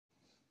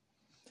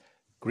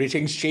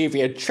Greetings,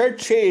 Cheviot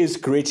churches.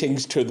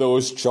 Greetings to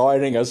those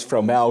joining us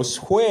from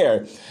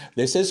elsewhere.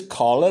 This is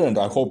Colin, and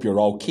I hope you're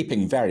all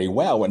keeping very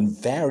well and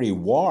very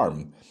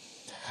warm.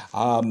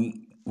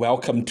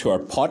 Welcome to our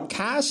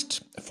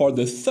podcast for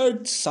the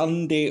third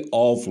Sunday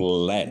of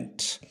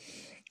Lent.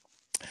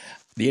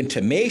 The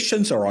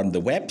intimations are on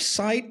the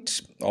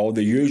website. All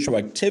the usual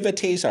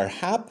activities are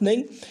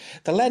happening.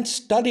 The Lent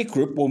study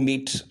group will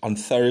meet on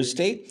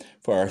Thursday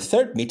for our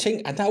third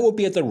meeting, and that will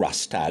be at the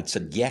Rustads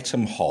at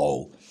Yetham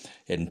Hall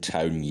in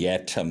town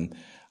Yetham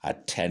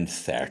at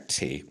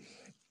 10:30.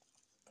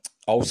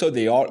 Also,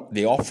 the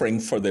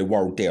offering for the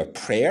World Day of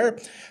Prayer,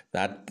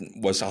 that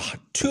was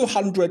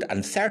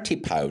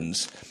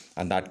 £230,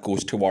 and that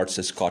goes towards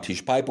the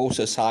Scottish Bible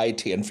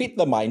Society and Feed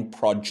the Mind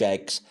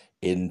projects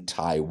in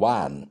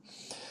Taiwan.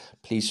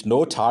 Please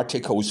note,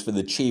 articles for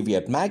the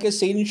Cheviot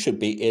magazine should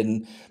be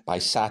in by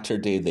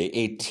Saturday the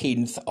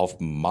 18th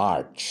of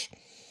March.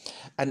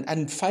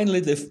 And finally,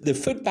 the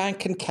food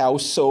bank in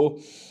Kelso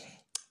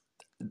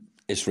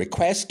is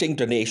requesting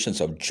donations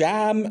of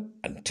jam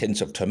and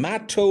tins of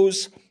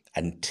tomatoes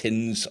and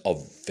tins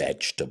of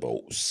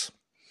vegetables.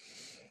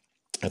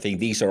 I think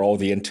these are all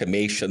the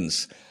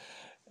intimations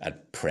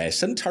at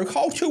present. Our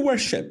call to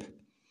worship.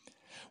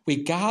 We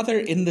gather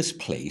in this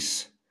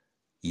place,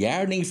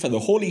 yearning for the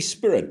Holy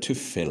Spirit to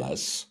fill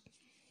us.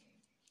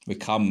 We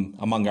come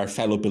among our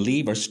fellow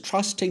believers,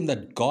 trusting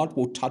that God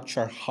will touch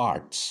our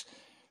hearts,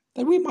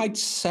 that we might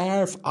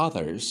serve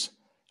others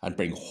and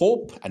bring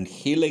hope and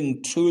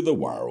healing to the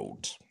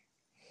world.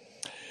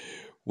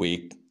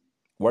 We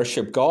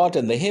worship God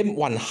in the hymn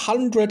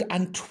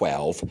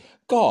 112,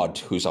 God,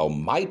 whose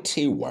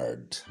almighty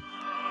word.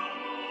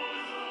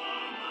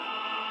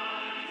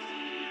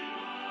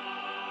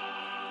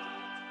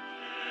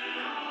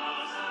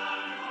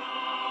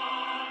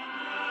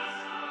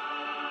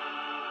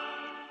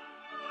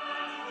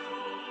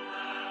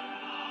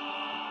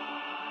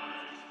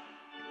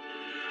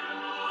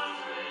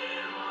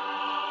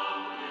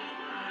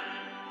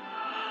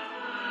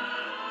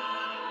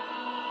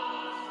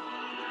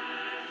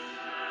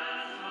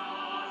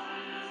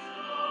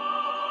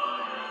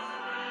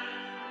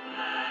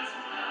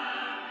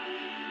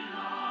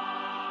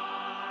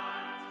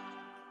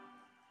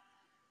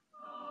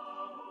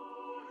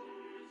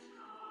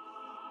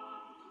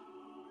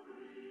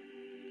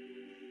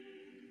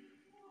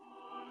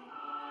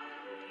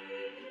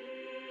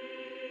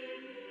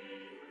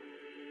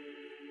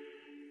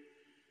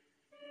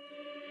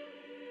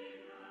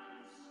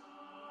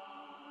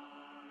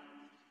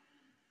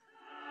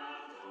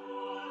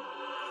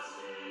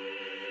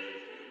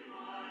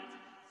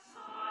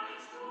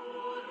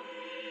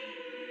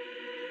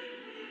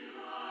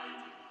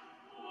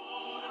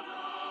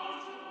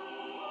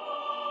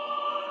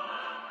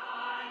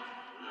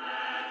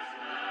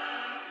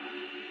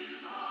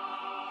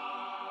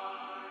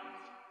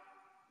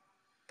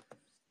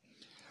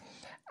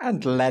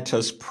 And let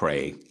us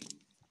pray.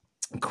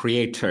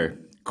 Creator,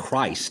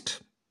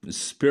 Christ,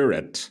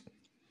 Spirit,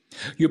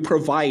 you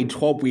provide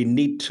what we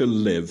need to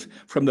live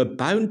from the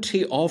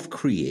bounty of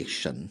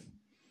creation.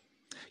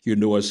 You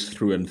know us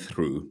through and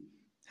through,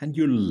 and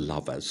you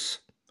love us.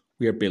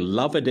 We are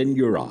beloved in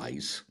your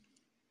eyes.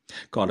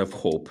 God of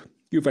hope,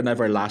 you have an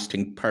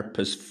everlasting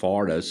purpose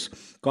for us.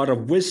 God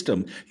of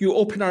wisdom, you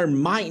open our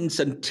minds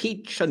and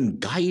teach and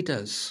guide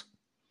us.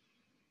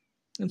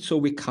 And so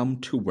we come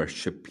to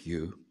worship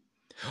you,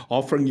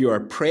 offering you our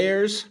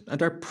prayers and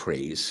our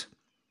praise,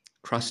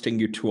 trusting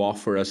you to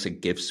offer us the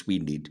gifts we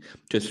need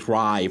to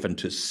thrive and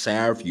to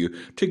serve you,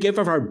 to give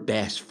of our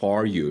best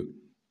for you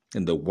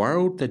in the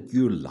world that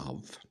you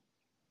love.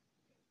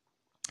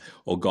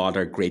 O God,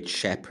 our great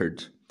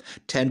shepherd,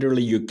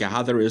 tenderly you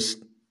gather us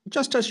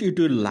just as you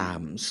do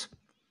lambs,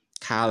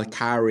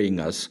 carrying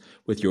us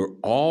with your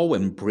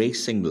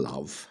all-embracing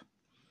love.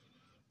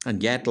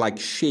 And yet, like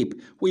sheep,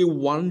 we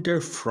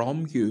wander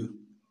from you,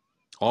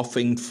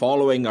 often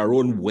following our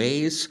own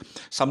ways,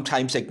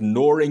 sometimes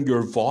ignoring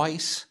your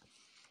voice,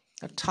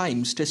 at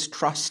times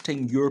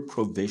distrusting your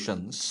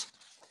provisions.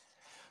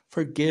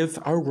 Forgive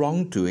our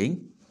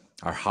wrongdoing,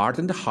 our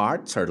hardened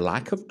hearts, our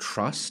lack of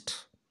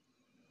trust,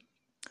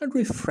 and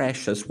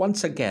refresh us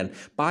once again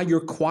by your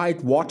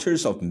quiet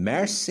waters of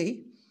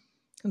mercy,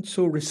 and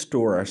so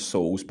restore our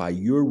souls by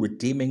your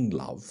redeeming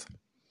love.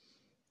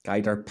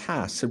 Guide our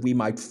paths that we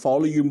might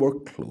follow you more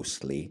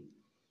closely.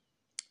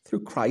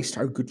 Through Christ,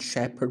 our good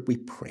shepherd, we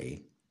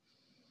pray.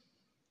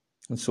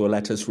 And so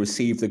let us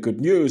receive the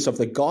good news of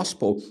the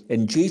gospel.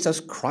 In Jesus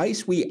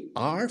Christ, we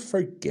are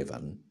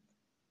forgiven.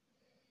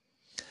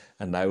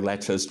 And now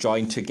let us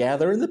join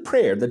together in the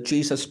prayer that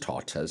Jesus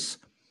taught us.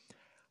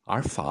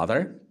 Our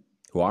Father,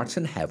 who art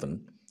in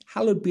heaven,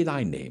 hallowed be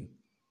thy name.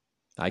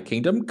 Thy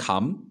kingdom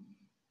come,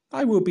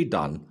 thy will be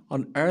done,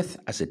 on earth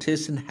as it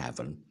is in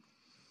heaven.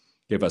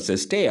 Give us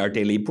this day our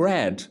daily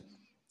bread,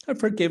 and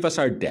forgive us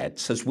our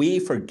debts as we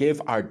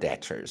forgive our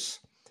debtors.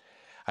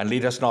 And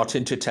lead us not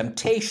into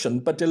temptation,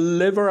 but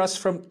deliver us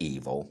from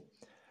evil.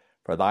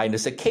 For thine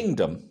is the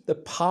kingdom, the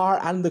power,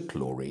 and the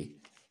glory,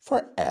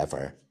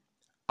 forever.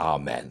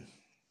 Amen.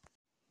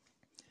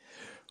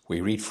 We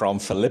read from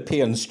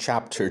Philippians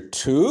chapter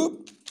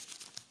 2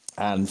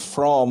 and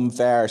from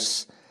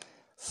verse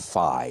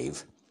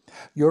 5.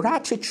 Your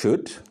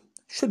attitude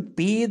should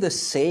be the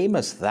same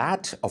as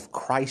that of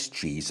Christ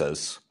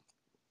Jesus,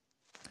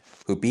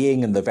 who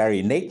being in the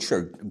very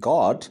nature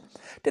God,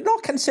 did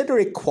not consider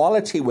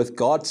equality with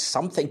God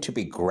something to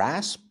be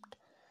grasped,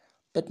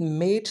 but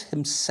made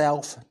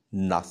himself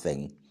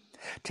nothing,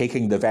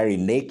 taking the very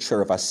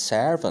nature of a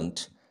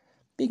servant,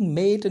 being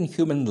made in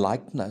human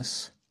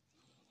likeness,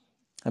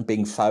 and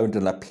being found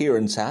in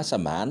appearance as a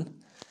man,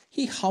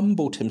 he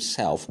humbled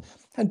himself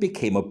and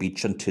became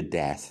obedient to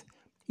death,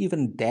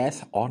 even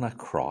death on a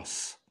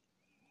cross.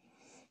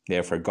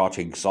 Therefore God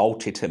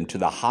exalted him to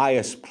the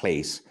highest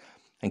place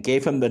and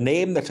gave him the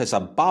name that is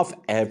above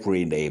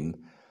every name,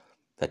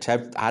 that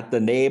at the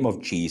name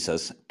of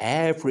Jesus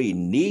every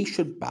knee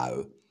should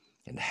bow,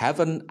 in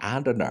heaven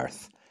and on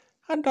earth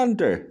and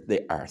under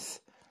the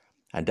earth,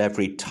 and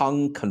every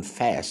tongue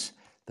confess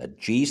that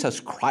Jesus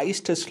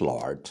Christ is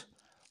Lord,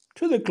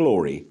 to the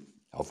glory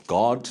of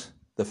God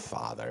the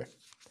Father.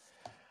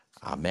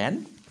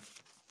 Amen.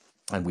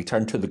 And we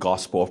turn to the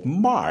Gospel of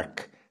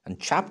Mark and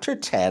chapter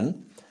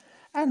 10,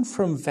 and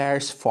from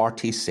verse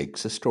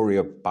 46, the story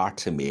of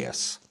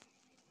Bartimaeus.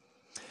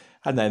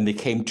 And then they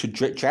came to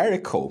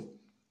Jericho.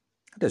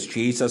 And as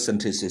Jesus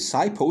and his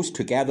disciples,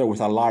 together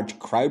with a large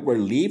crowd, were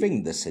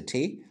leaving the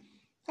city,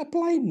 a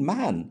blind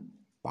man,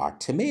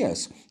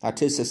 Bartimaeus,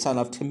 that is the son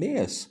of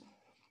Timaeus,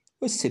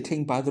 was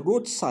sitting by the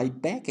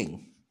roadside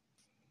begging.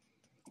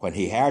 When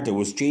he heard it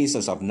was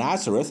Jesus of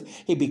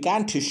Nazareth, he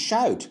began to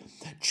shout,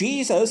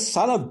 Jesus,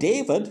 son of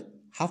David,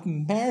 have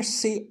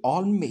mercy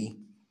on me.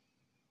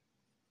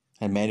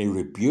 And many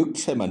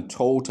rebuked him and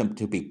told him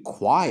to be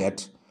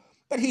quiet,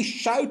 but he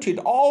shouted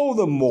all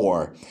the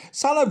more,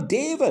 Son of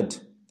David,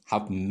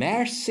 have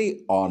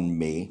mercy on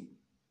me.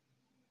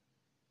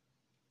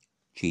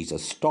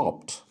 Jesus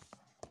stopped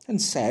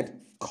and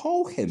said,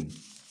 call him.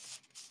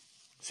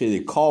 So they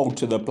called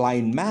to the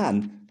blind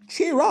man,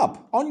 cheer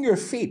up, on your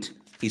feet.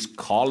 He's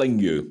calling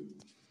you.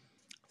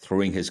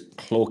 Throwing his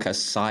cloak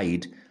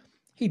aside,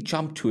 he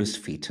jumped to his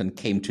feet and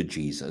came to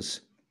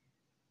Jesus.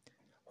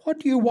 What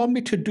do you want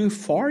me to do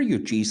for you?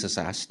 Jesus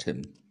asked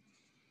him.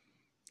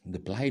 And the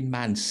blind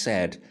man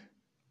said,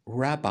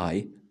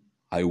 Rabbi,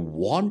 I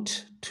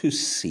want to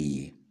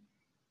see.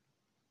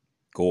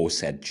 Go,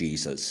 said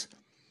Jesus.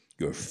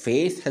 Your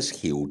faith has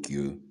healed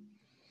you.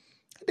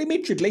 And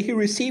immediately he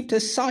received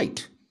his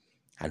sight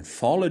and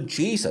followed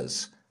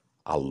Jesus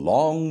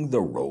along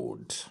the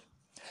road.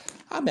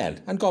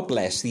 Amen. And God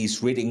bless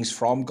these readings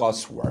from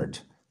God's word.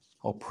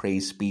 All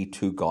praise be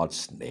to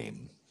God's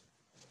name.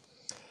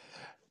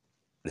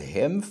 The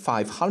hymn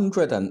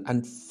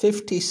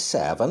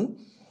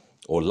 557,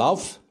 O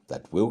love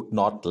that wilt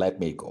not let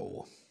me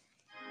go.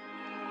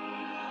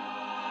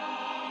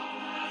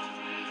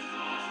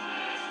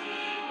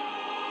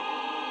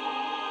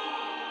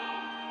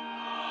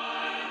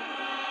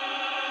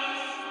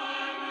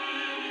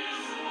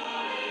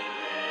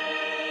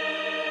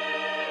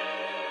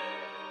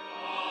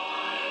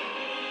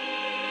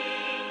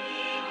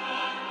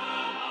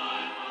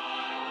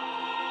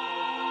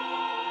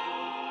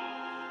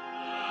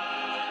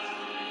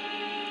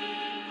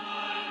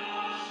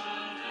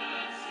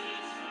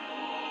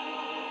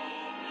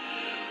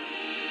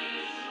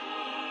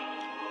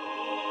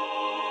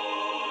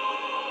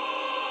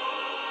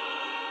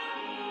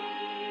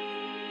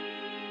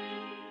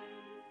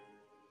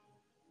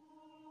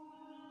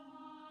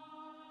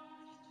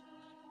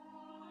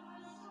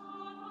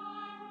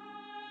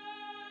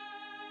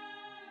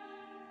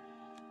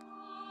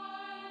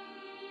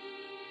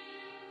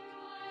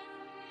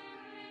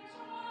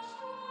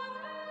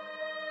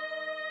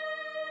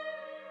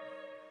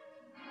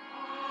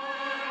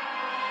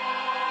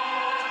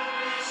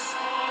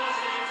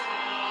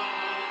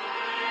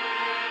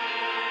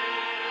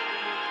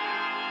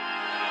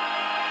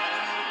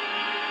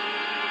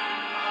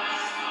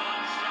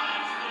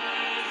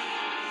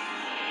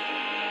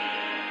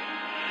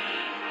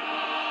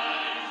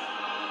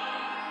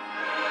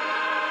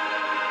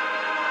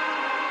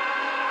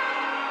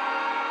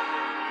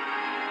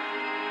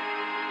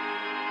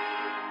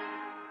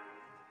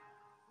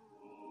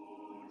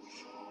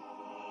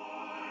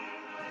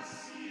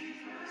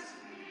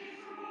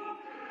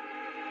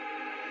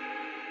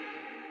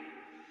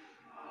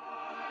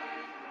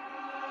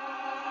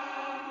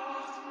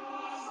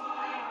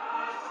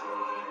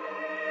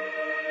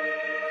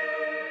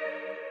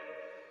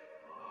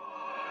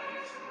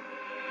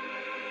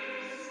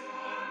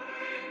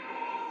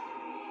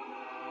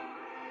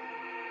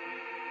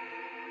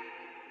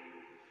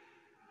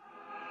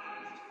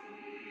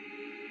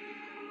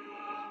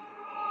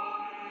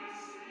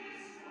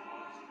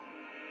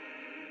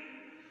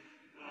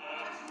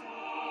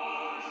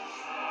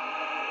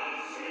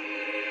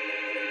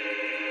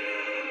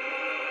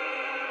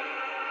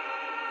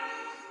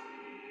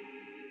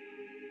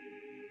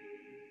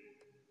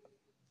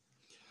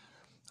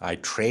 I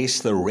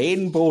trace the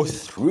rainbow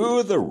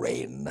through the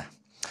rain.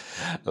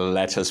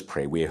 Let us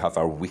pray. We have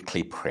our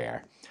weekly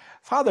prayer.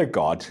 Father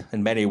God,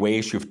 in many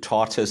ways you've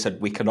taught us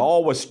that we can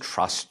always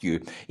trust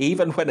you,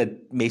 even when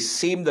it may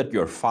seem that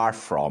you're far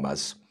from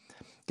us.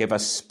 Give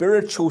us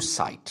spiritual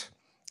sight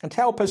and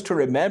help us to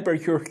remember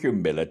your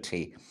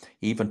humility,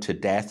 even to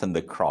death on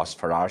the cross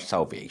for our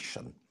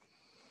salvation.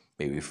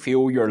 May we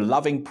feel your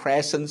loving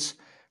presence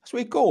as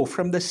we go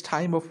from this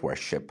time of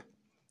worship,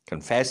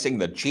 confessing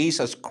that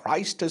Jesus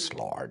Christ is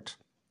Lord.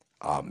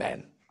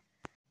 Amen.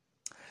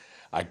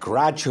 A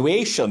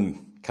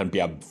graduation can be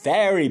a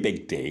very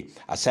big day,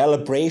 a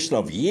celebration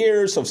of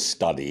years of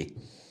study,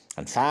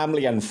 and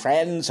family and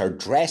friends are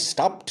dressed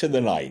up to the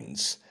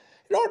nines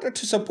in order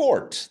to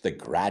support the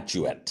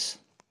graduate.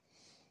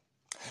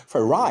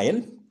 For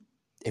Ryan,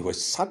 it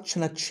was such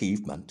an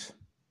achievement.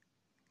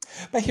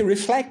 But he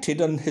reflected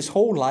on his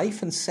whole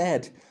life and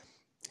said,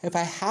 if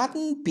I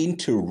hadn't been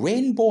to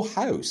Rainbow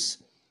House,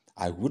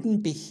 I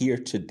wouldn't be here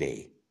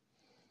today.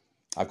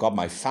 I've got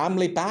my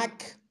family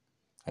back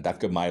and I've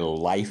got my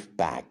life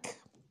back.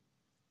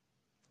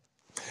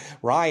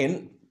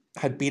 Ryan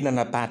had been in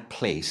a bad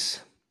place,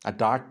 a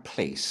dark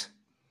place.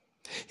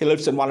 He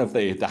lives in one of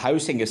the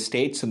housing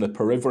estates in the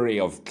periphery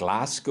of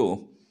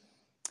Glasgow,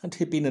 and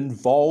he'd been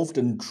involved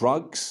in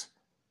drugs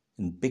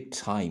in big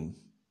time.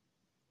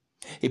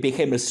 He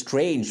became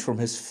estranged from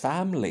his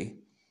family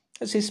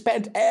as he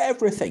spent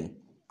everything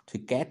to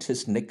get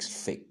his next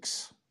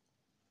fix.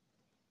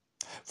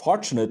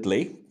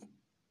 Fortunately,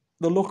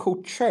 the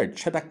local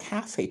church had a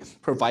cafe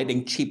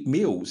providing cheap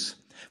meals,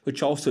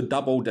 which also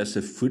doubled as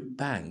a food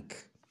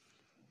bank.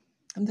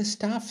 And the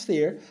staff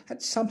there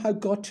had somehow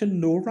got to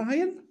know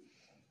Ryan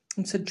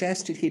and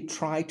suggested he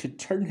try to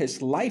turn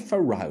his life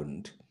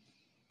around.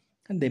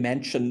 And they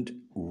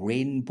mentioned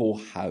Rainbow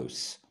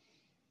House,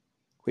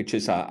 which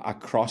is a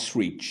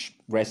cross-reach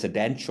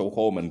residential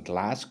home in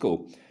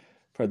Glasgow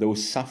for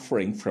those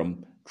suffering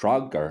from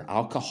drug or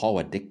alcohol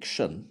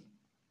addiction.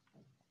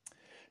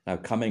 Now,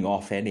 coming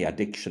off any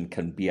addiction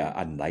can be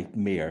a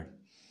nightmare.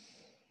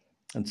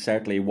 And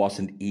certainly it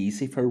wasn't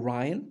easy for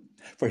Ryan,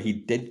 for he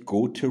did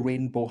go to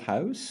Rainbow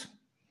House.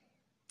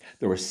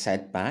 There were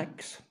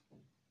setbacks,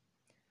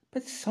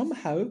 but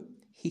somehow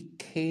he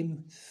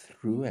came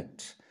through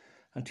it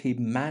and he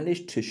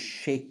managed to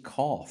shake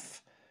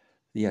off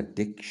the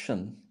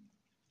addiction.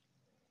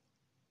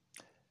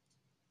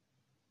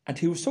 And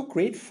he was so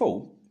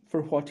grateful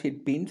for what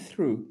he'd been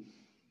through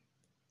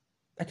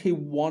that he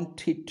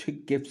wanted to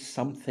give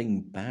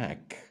something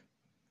back.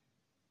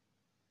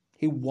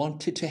 He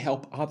wanted to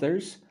help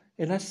others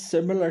in a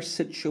similar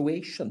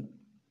situation.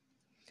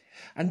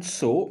 And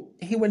so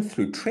he went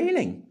through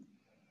training.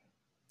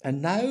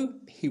 And now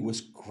he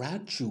was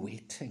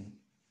graduating.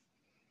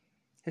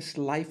 His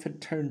life had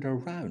turned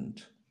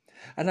around.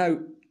 And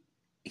now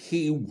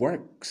he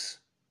works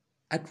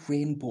at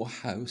Rainbow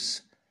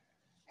House,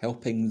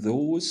 helping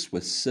those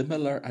with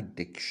similar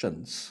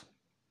addictions.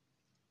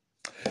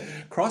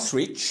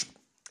 Crossreach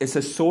is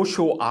a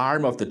social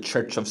arm of the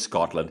Church of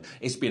Scotland.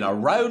 It's been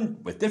around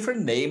with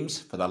different names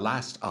for the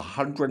last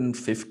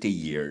 150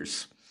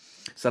 years.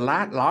 It's the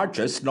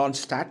largest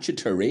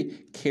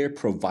non-statutory care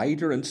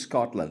provider in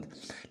Scotland.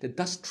 It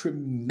does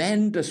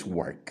tremendous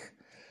work.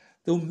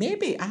 Though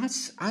maybe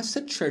as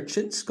a church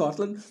in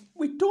Scotland,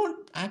 we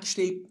don't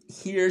actually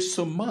hear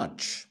so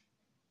much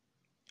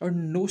or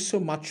know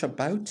so much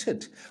about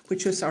it,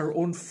 which is our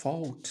own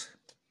fault.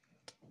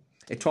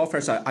 It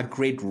offers a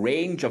great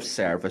range of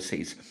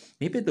services.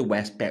 Maybe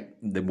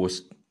the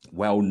most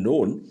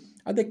well-known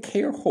are the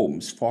care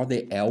homes for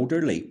the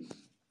elderly,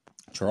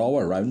 which are all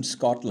around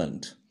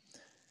Scotland.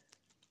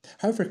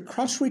 However,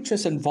 Crossreach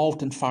is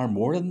involved in far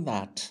more than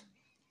that,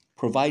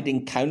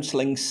 providing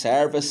counselling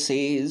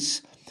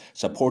services,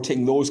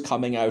 supporting those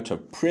coming out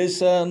of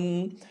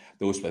prison,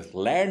 those with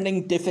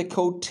learning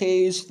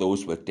difficulties,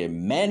 those with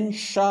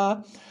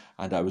dementia.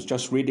 And I was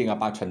just reading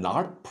about an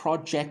art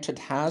project it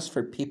has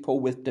for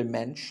people with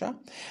dementia.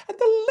 And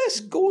the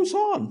list goes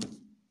on.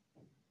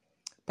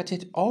 But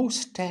it all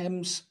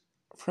stems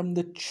from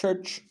the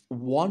church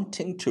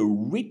wanting to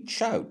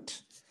reach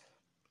out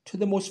to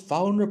the most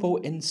vulnerable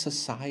in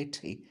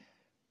society,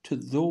 to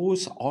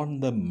those on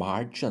the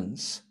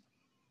margins.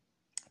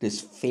 It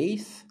is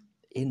faith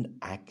in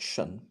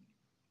action.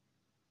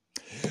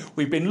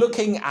 We've been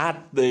looking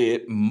at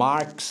the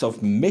marks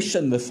of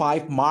mission, the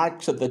 5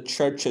 marks that the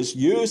church is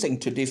using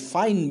to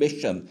define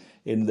mission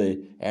in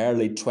the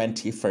early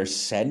 21st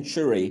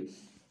century.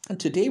 And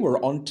today we're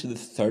on to the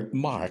 3rd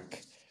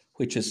mark,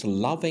 which is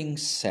loving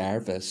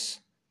service.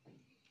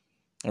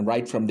 And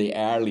right from the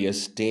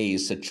earliest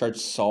days, the church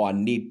saw a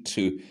need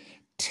to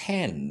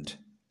tend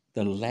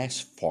the less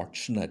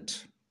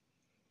fortunate.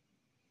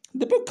 In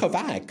the book of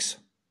Acts,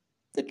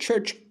 the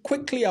church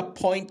quickly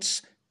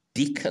appoints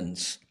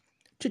deacons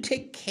to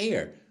take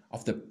care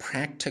of the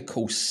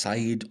practical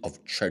side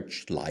of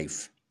church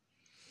life.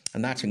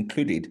 And that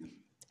included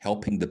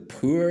helping the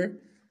poor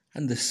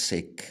and the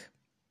sick.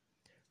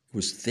 It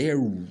was there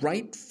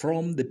right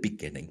from the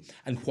beginning.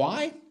 And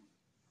why?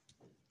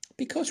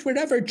 Because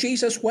wherever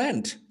Jesus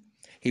went,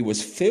 he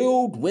was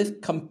filled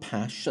with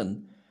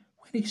compassion.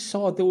 When he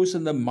saw those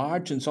in the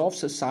margins of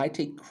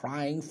society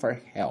crying for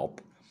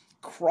help,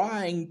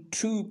 crying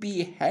to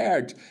be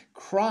heard,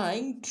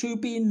 crying to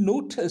be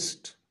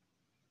noticed.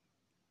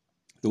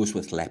 Those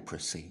with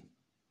leprosy,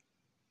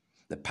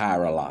 the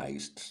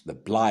paralyzed, the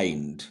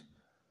blind,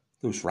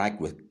 those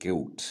racked with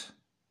guilt.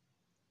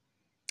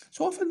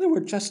 So often they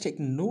were just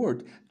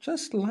ignored,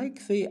 just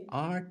like they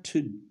are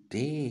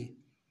today.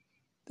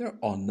 They're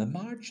on the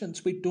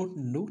margins. We don't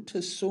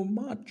notice so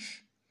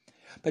much.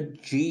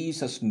 But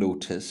Jesus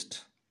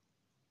noticed,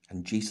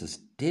 and Jesus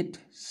did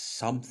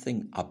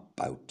something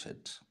about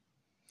it.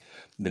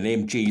 The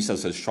name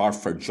Jesus is short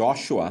for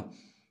Joshua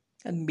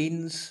and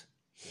means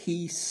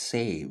he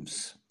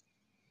saves.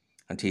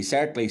 And he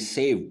certainly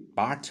saved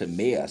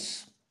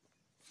Bartimaeus.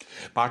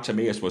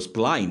 Bartimaeus was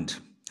blind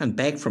and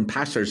begged from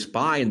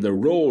passers-by in the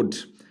road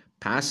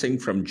passing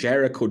from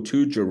Jericho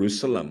to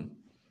Jerusalem,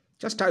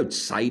 just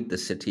outside the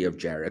city of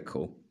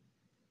Jericho.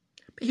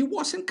 But he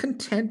wasn't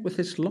content with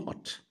his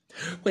lot.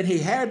 When he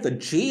heard that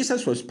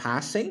Jesus was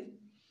passing,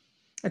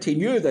 and he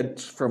knew that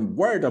from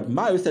word of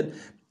mouth that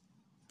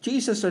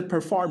Jesus had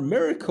performed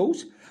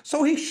miracles,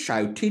 so he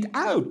shouted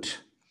out.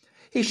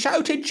 He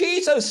shouted,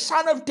 "Jesus,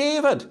 Son of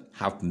David,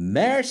 have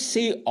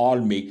mercy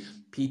on me."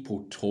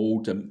 People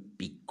told him,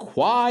 "Be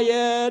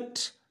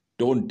quiet,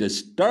 don't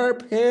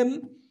disturb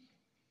him."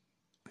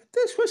 But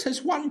this was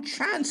his one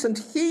chance, and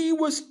he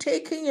was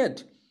taking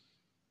it.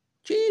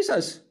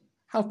 "Jesus,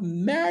 have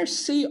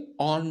mercy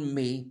on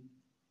me."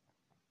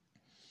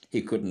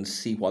 He couldn't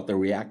see what the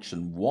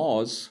reaction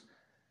was,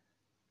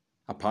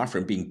 apart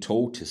from being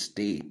told to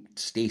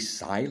stay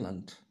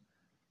silent.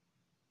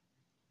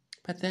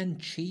 But then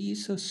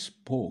Jesus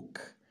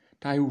spoke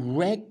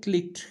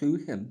directly to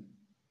him.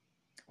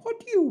 "What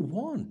do you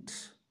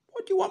want?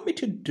 What do you want me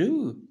to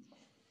do?"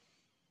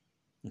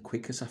 And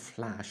quick as a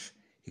flash,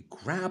 he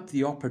grabbed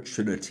the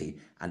opportunity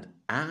and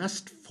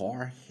asked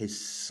for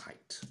his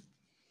sight.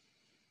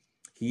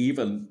 He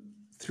even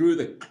threw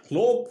the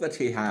cloak that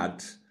he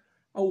had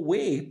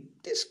away,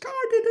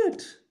 discarded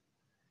it,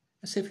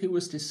 as if he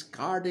was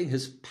discarding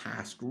his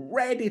past,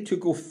 ready to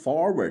go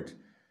forward.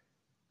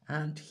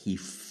 And he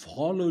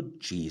followed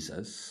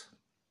Jesus.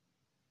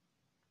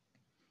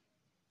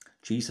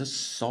 Jesus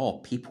saw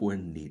people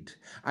in need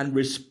and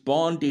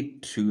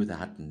responded to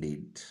that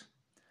need.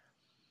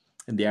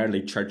 In the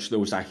early church, there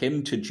was a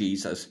hymn to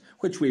Jesus,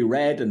 which we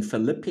read in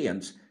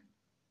Philippians.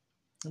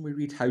 And we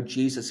read how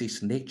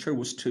Jesus' nature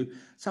was to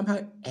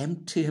somehow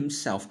empty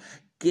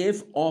himself,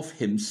 give of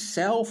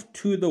himself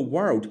to the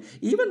world,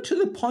 even to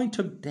the point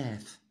of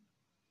death.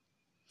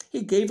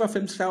 He gave of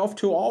himself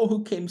to all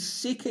who came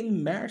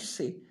seeking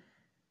mercy,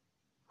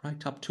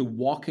 right up to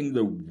walking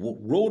the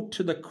road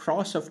to the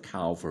cross of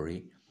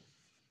Calvary,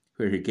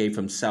 where he gave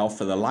himself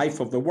for the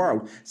life of the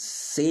world,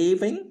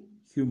 saving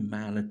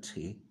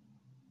humanity.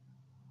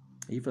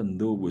 Even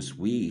though it was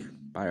we,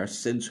 by our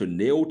sins, who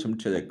nailed him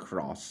to the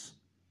cross.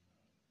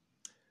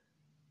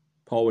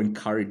 Paul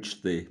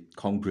encouraged the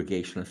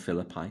congregation of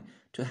Philippi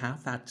to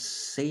have that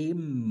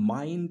same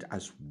mind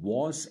as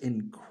was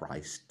in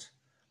Christ,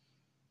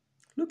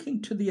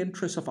 looking to the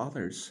interests of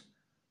others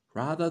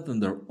rather than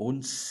their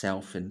own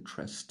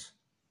self-interest.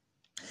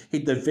 He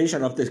had the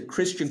vision of the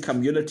Christian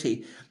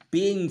community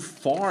being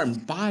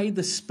formed by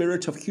the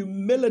spirit of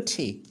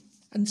humility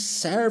and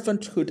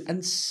servanthood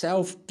and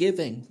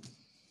self-giving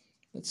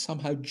that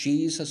somehow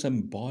Jesus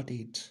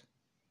embodied,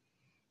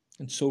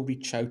 and so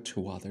reach out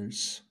to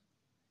others.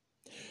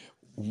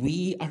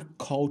 We are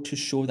called to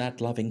show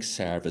that loving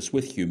service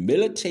with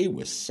humility,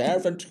 with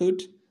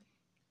servanthood,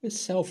 with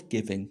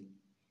self-giving,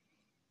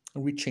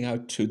 and reaching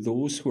out to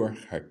those who are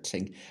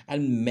hurting,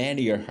 and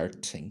many are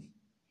hurting.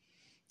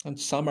 And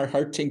some are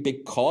hurting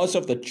because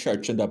of the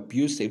church and the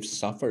abuse they've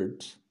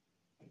suffered.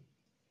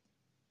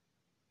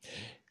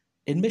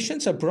 In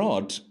missions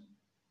abroad,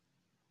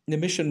 the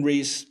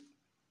missionaries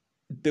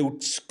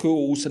built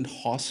schools and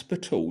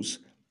hospitals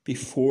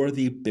before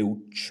they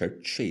built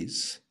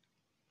churches.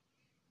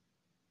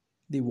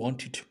 They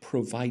wanted to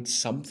provide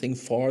something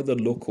for the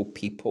local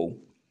people.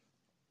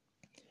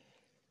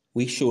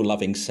 We show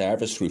loving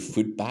service through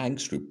food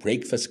banks, through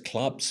breakfast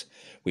clubs.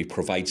 We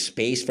provide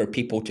space for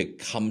people to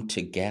come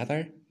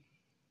together.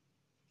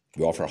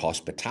 We offer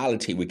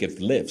hospitality, we give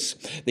lifts.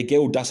 The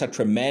Guild does a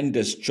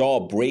tremendous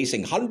job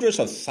raising hundreds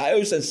of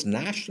thousands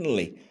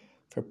nationally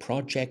for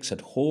projects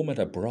at home and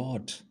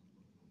abroad.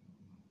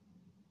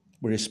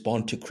 We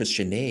respond to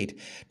Christian aid,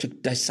 to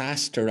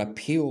disaster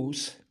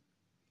appeals.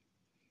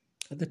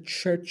 At the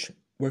church,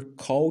 we're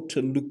called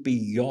to look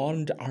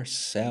beyond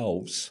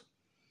ourselves,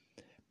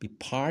 be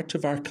part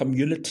of our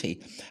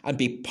community, and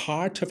be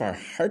part of our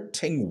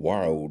hurting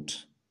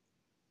world.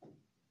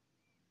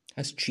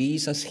 As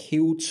Jesus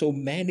healed so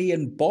many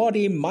in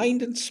body,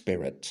 mind, and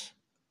spirit,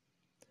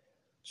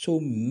 so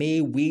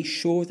may we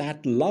show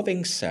that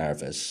loving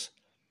service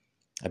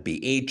and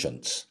be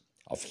agents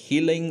of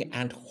healing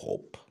and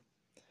hope.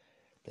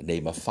 In the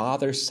name of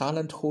Father, Son,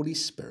 and Holy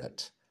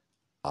Spirit.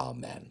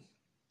 Amen.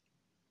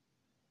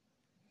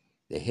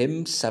 The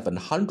hymn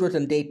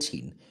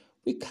 718,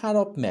 We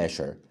Cannot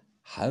Measure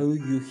How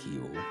You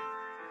Heal.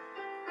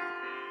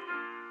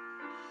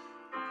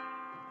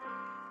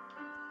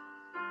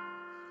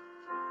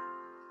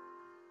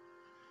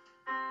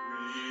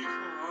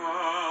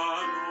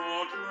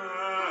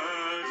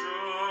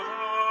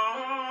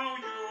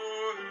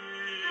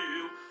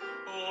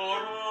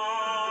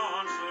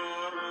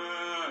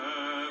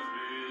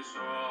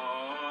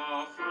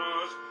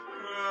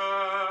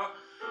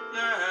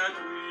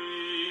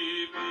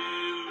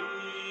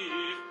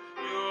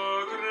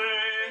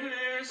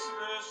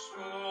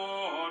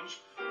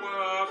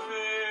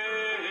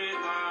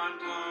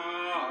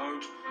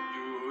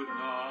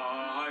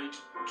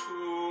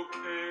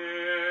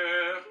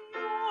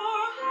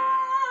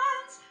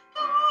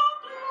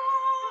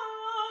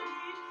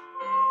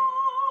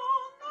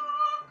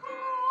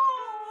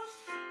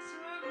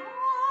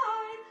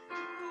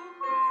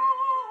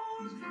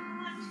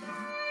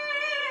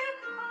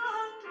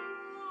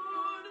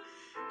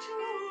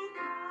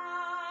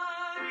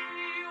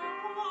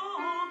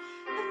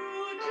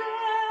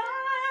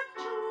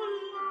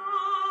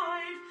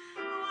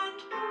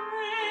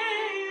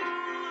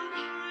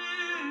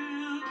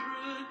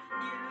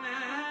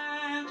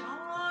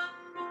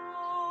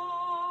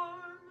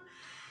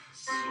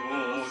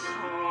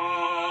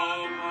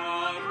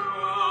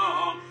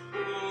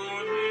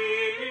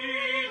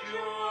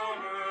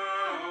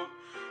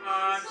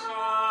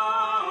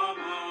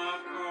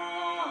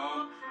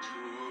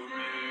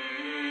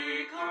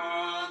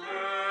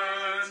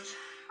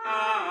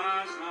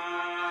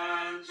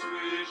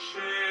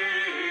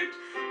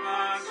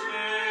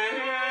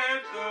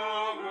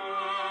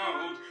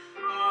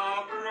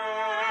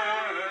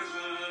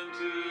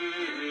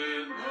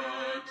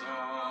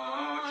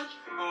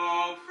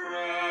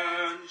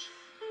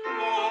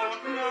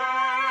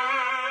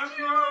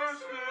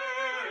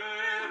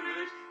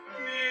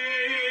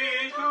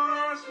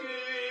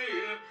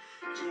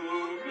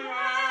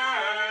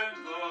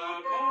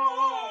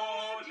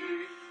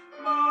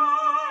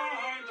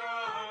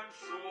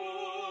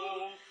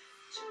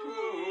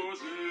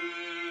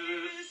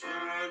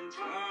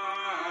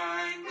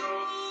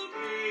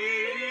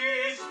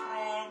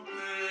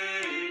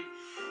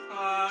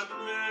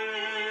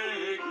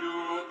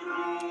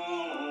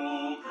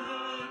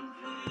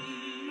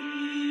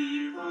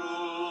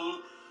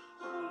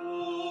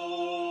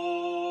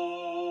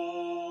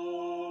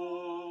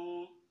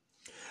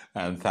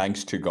 And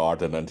thanks to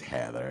Gordon and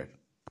Heather.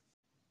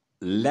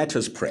 Let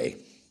us pray.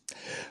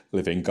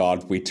 Living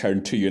God, we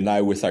turn to you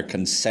now with our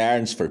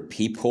concerns for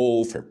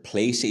people, for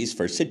places,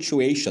 for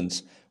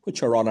situations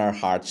which are on our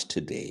hearts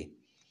today.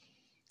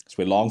 As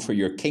we long for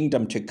your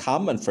kingdom to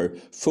come and for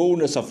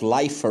fullness of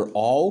life for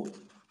all,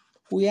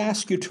 we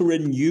ask you to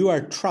renew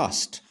our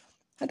trust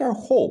and our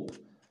hope,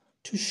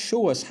 to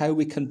show us how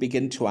we can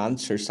begin to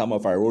answer some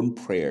of our own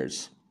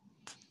prayers.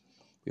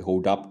 We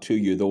hold up to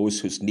you those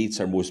whose needs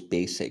are most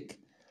basic,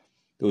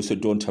 those who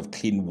don't have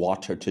clean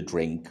water to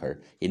drink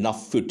or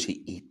enough food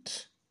to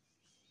eat,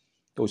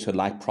 those who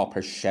lack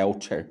proper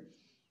shelter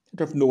and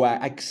have no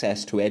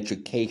access to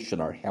education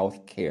or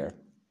health care,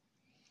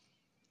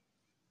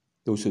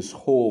 those whose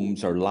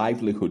homes or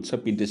livelihoods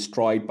have been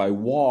destroyed by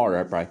war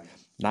or by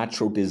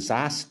natural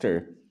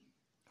disaster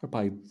or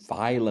by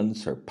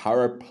violence or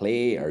power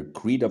play or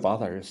greed of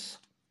others.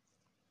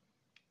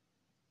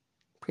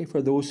 Pray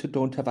for those who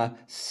don't have a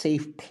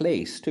safe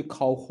place to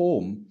call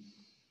home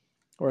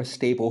or a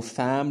stable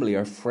family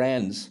or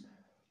friends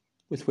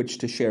with which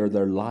to share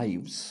their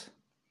lives.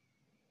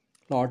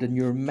 Lord, in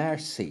your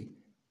mercy,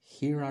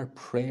 hear our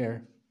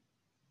prayer.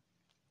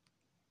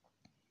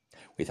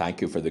 We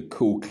thank you for the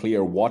cool,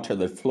 clear water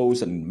that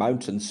flows in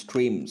mountain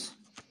streams.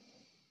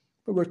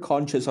 But we're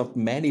conscious of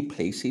many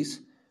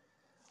places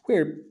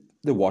where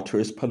the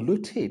water is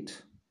polluted,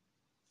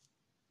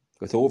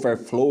 with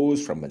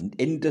overflows from an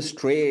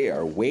industry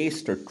or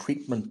waste or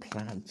treatment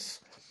plants,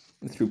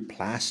 and through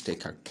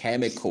plastic or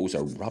chemicals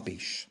or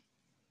rubbish.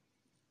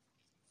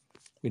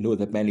 We know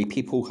that many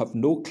people have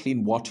no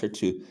clean water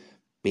to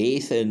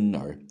bathe in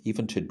or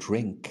even to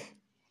drink.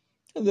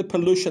 And the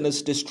pollution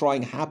is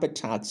destroying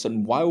habitats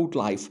and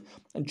wildlife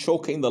and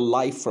choking the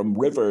life from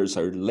rivers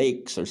or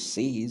lakes or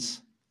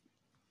seas.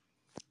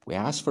 We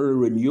ask for a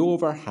renewal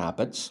of our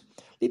habits,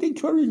 leading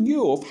to a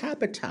renewal of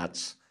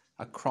habitats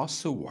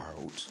across the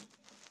world.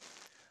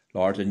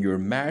 Lord, in your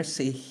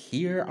mercy,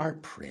 hear our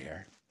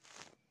prayer.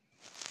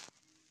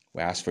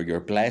 We ask for your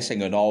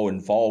blessing on all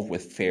involved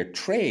with fair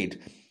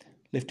trade,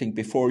 lifting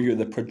before you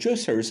the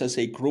producers as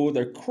they grow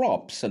their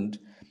crops and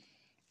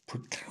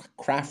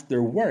craft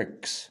their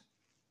works.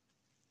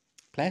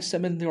 Bless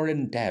them in their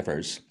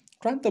endeavours.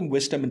 Grant them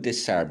wisdom and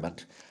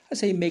discernment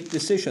as they make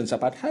decisions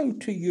about how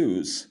to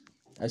use,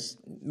 as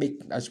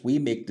we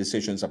make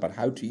decisions about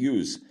how to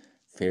use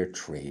fair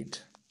trade.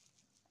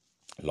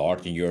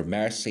 Lord, in your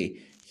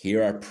mercy,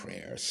 hear our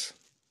prayers.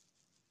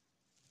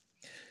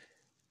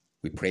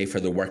 We pray for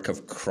the work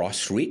of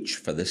Crossreach,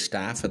 for the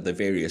staff at the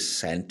various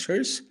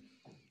centres,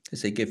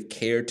 as they give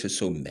care to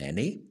so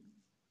many.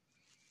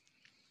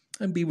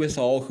 And be with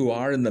all who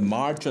are in the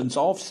margins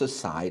of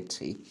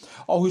society,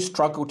 all who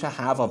struggle to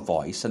have a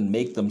voice and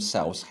make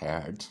themselves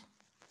heard.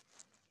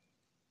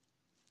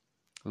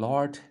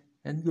 Lord,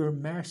 in your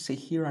mercy,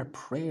 hear our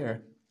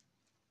prayer.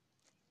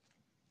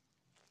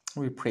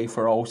 We pray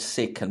for all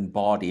sick in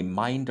body,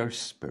 mind or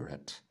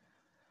spirit,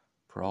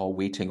 for all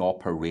waiting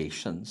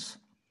operations,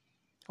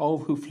 all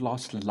who've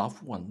lost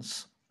loved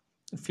ones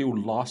and feel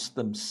lost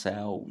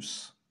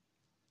themselves.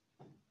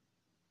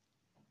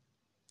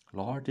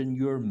 Lord, in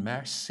your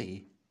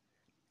mercy,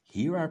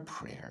 hear our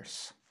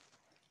prayers.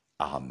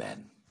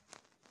 Amen.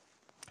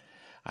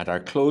 And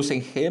our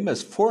closing hymn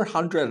is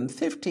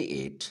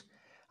 458,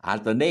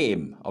 At the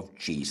Name of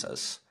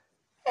Jesus.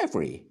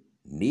 Every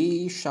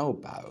knee shall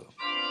bow.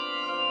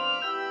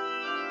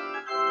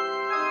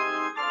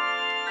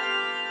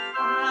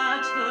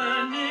 At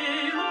the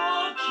name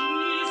of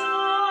Jesus,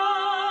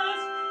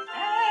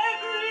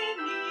 every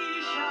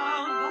knee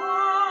shall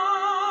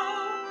bow,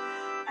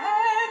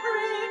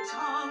 every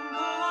tongue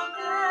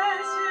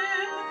confess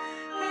him,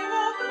 King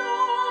of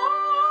glory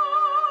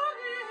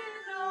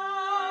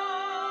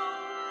now.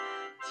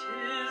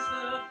 'Tis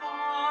the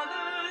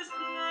Father's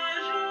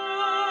pleasure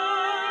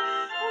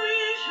we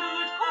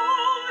should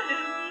call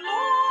him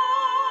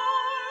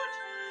Lord.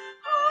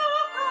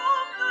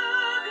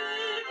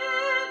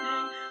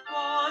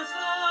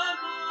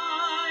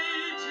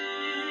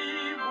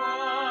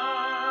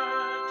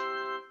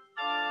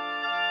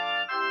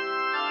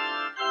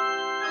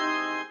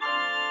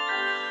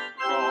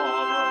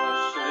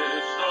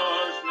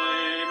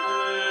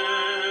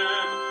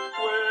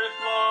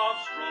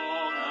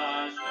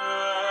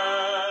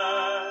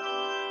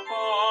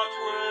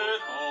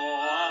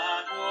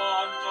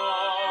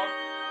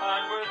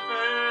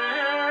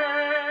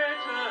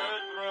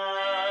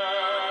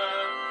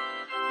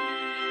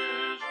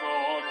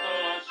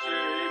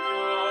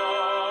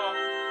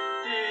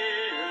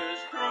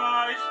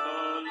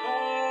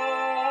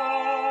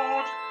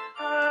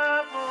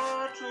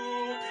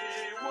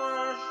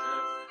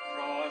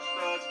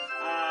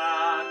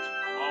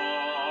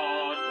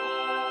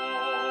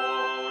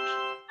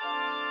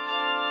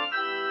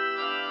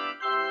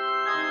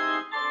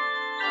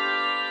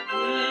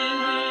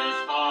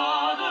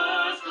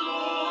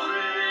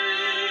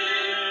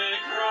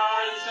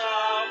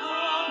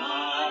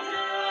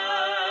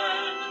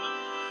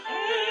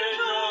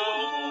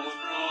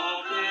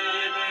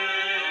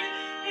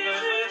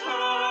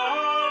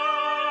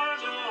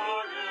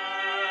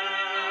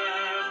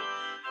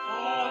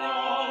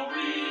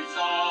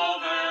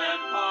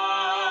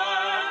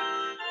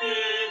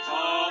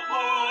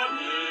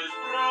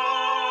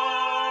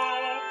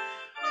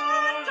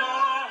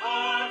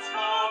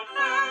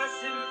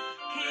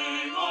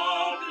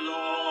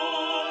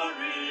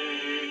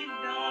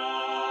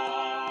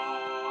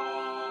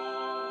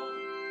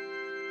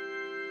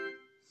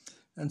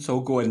 And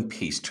so go in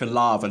peace to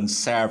love and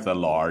serve the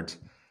Lord.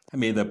 And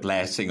may the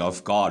blessing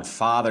of God,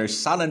 Father,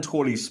 Son, and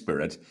Holy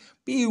Spirit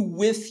be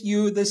with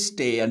you this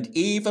day and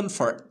even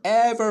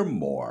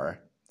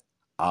forevermore.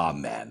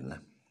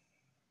 Amen.